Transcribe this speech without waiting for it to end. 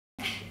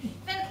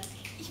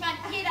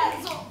Ja,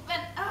 so,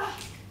 wenn,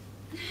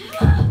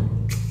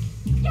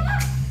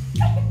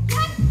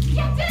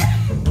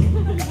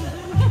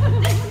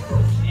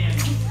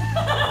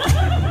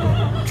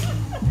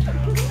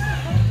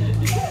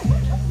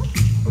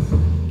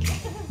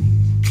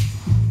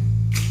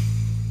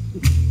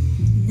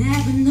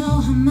 Never know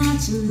how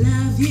much I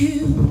love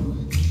you,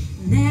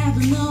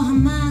 never know how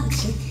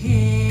much I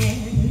care.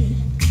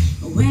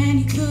 When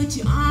you put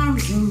your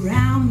arms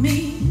around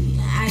me,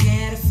 I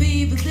get a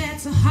fever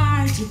that's so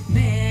hard to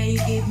bear. You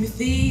give me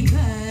fever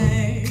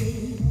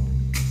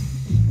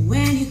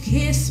when you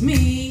kiss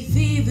me,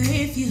 fever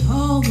if you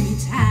hold me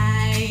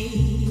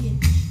tight.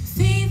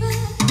 Fever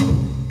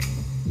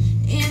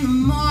in the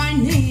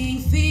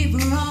morning, fever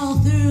all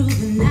through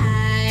the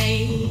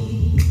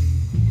night.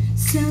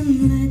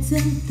 Sun lights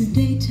up the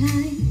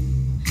daytime,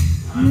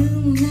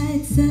 moon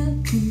lights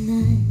up the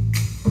night.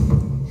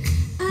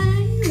 I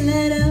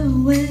light up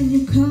when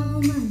you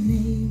call my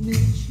name,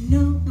 and you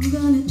know I'm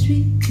gonna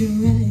treat you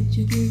right.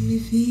 You give me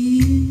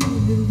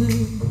fever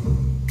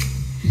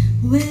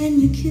when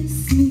you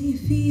kiss me,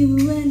 fever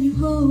when you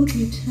hold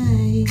me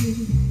tight.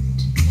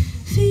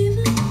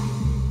 Fever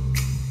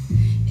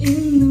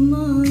in the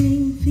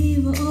morning,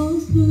 fever all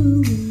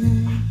through the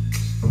night.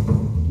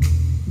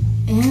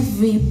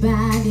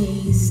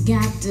 Everybody's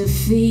got the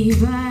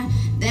fever,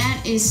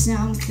 that is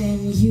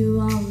something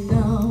you all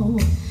know.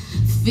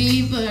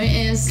 Fever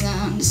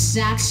isn't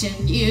such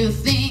a new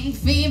thing,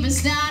 fever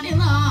started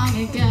long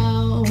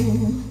ago.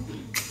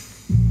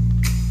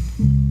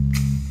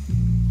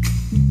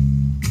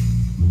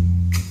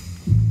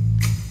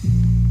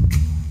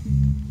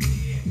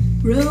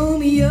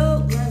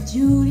 Romeo loved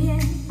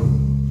Juliet,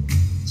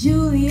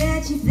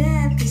 Juliet she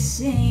felt the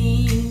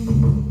same.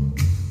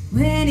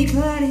 When he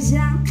put his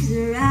arms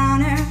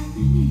around her,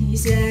 he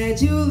said,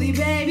 Julie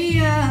baby,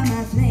 you're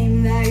my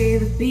flame, I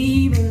give a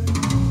fever.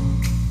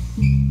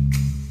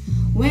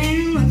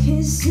 When we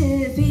kiss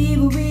it,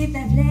 fever with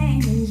that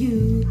flame in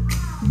you.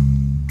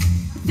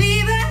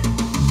 Fever,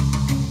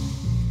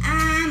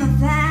 I'm a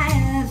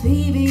fire,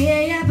 fever,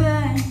 yeah, I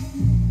burn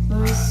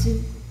for a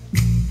suit.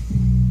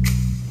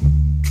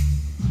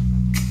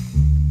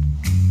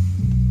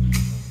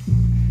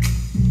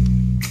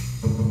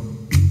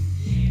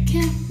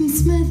 Captain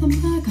Smith and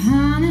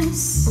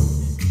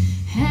Pocahontas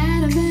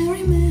had a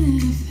very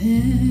mad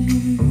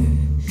affair.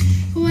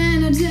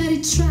 When her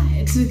daddy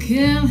tried to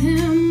kill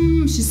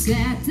him, she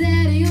said,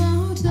 Daddy,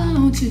 oh,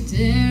 don't you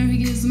dare,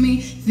 he gives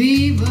me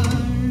fever.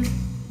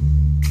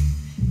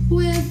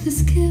 With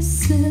his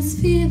kisses,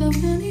 fever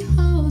when he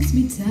holds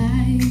me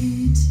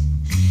tight.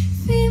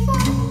 Fever,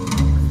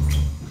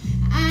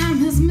 I'm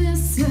his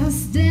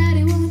missus,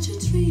 Daddy, won't you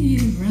treat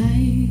him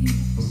right?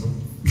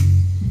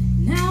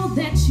 Now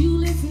that you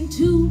listen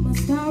to my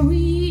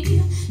story,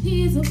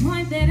 here's a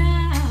point that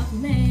I've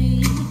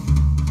made.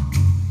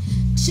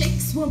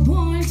 Chicks were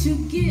born to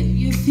give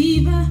you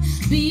fever,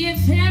 be it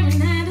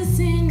Fahrenheit or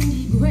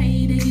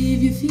centigrade, they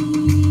give you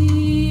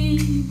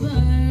fever.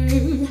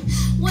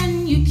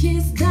 When you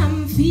kiss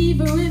them,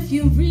 fever if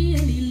you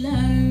really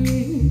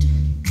learned.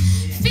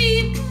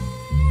 Fever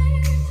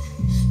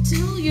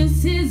till your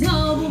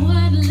sizzle